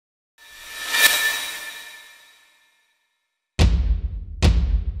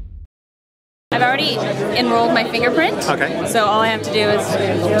I've already enrolled my fingerprint. Okay. So all I have to do is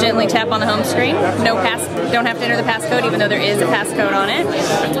gently tap on the home screen. No pass. Don't have to enter the passcode, even though there is a passcode on it.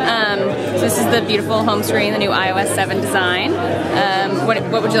 So this is the beautiful home screen, the new iOS 7 design.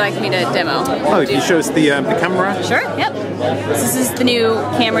 What would you like me to demo? Oh, can you show us the camera? Sure. Yep. This is the new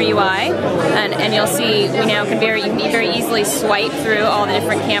camera UI, and you'll see we now can very easily swipe through all the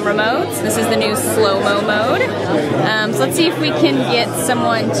different camera modes. This is the new Slo-Mo Mode. So let's see if we can get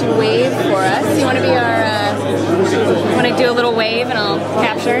someone to wave for us. You want to be our? Want to do a little wave and I'll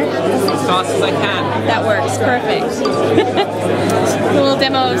capture? As fast as I can. That works. Perfect. A little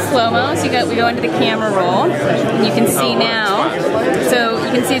demo of Slo-Mo. So we go into the camera roll, and you can see now. So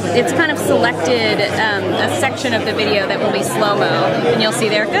you can see it's kind of selected a section of the video that will be slow-mo, and you'll see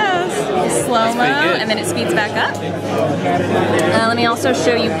there it goes, slow-mo, and then it speeds back up. Let me also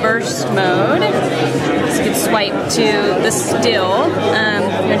show you burst mode. So you can swipe to the still.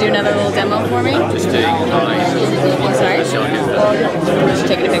 You want to do another little demo for me? Just doing Sorry? Just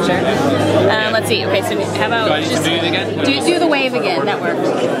taking a picture. Let's see. Okay, so how about do I need to move again? Do the wave again. That worked.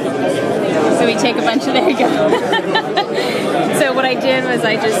 So we take a bunch of, there you go. So what I did was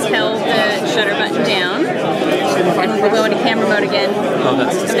I just held the shutter button down, and we'll go into camera mode again. Oh,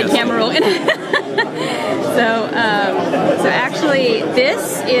 that's the camera roll in. So actually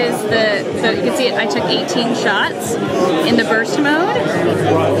this is so you can see I took 18 shots in the burst mode.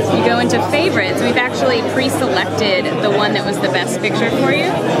 You go into favorites. We've actually pre-selected the one that was the best picture for you.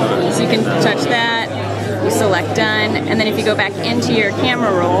 So you can touch that, you select done, and then if you go back into your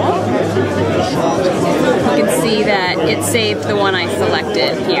camera roll, you can see that it saved the one I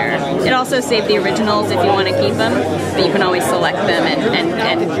selected here. It also saved the originals if you want to keep them, but you can always select them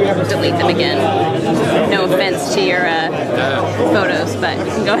and delete them again. No offense to your photos, but you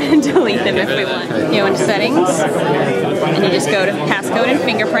can go ahead and delete them if we want. You go into settings, and you just go to passcode and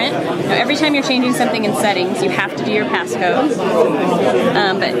fingerprint. Now every time you're changing something in settings, you have to do your passcode.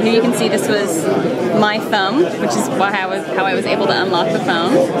 But here you can see this was my thumb, which is how I was able to unlock the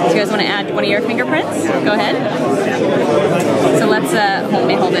phone. So you guys want to add one of your fingerprints? Go ahead. So let's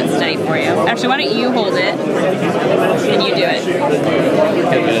hold it steady for you. Actually, why don't you hold it and you do it?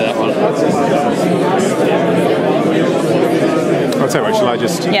 Get rid of that one. I'll tell you what, shall I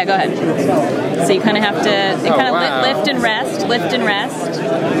just... Yeah, go ahead. So you kind of have to lift and rest, lift and rest.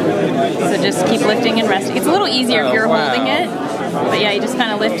 So just keep lifting and resting. It's a little easier if you're holding it. But yeah, you just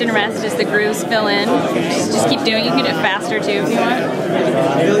kind of lift and rest as the grooves fill in. Just keep doing it. You can do it faster too if you want.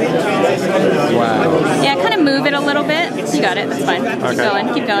 Wow. Yeah, kind of move it a little bit. You got it. That's fine. Keep going.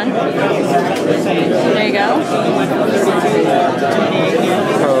 Keep going. There you go.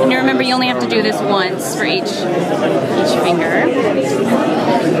 And you remember you only have to do this once for each finger.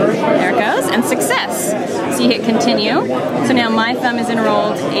 There it goes. And success. So you hit continue. So now my thumb is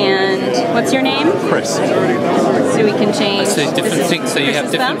enrolled, and what's your name? Chris. So we can change. So different things. So you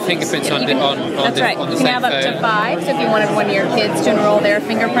have different thumb. fingerprints on the same phone. That's right. You can have up to 5. So if you wanted one of your kids to enroll their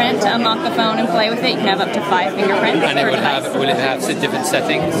fingerprint to unlock the phone and play with it, you can have up to 5 fingerprints. And will it have different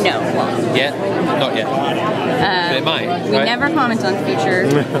settings? No, it won't. Yet? Not yet. But it might. We never comment on future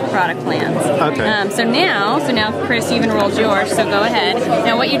product plans. Okay. So now, Chris, you've enrolled yours. So go ahead.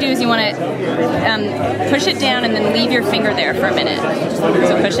 Now, what you do is you want to push it down and then leave your finger there for a minute.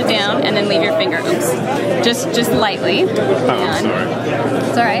 So push it down and then leave your finger. Oops. Just lightly. Oh, sorry.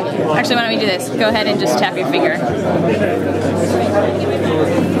 It's all right. Actually, why don't we do this? Go ahead and just tap your finger.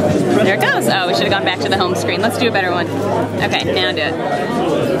 There it goes. Oh, we should have gone back to the home screen. Let's do a better one. Okay, now do it.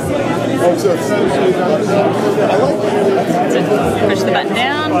 So push the button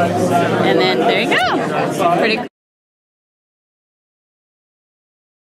down, and then there you go. Pretty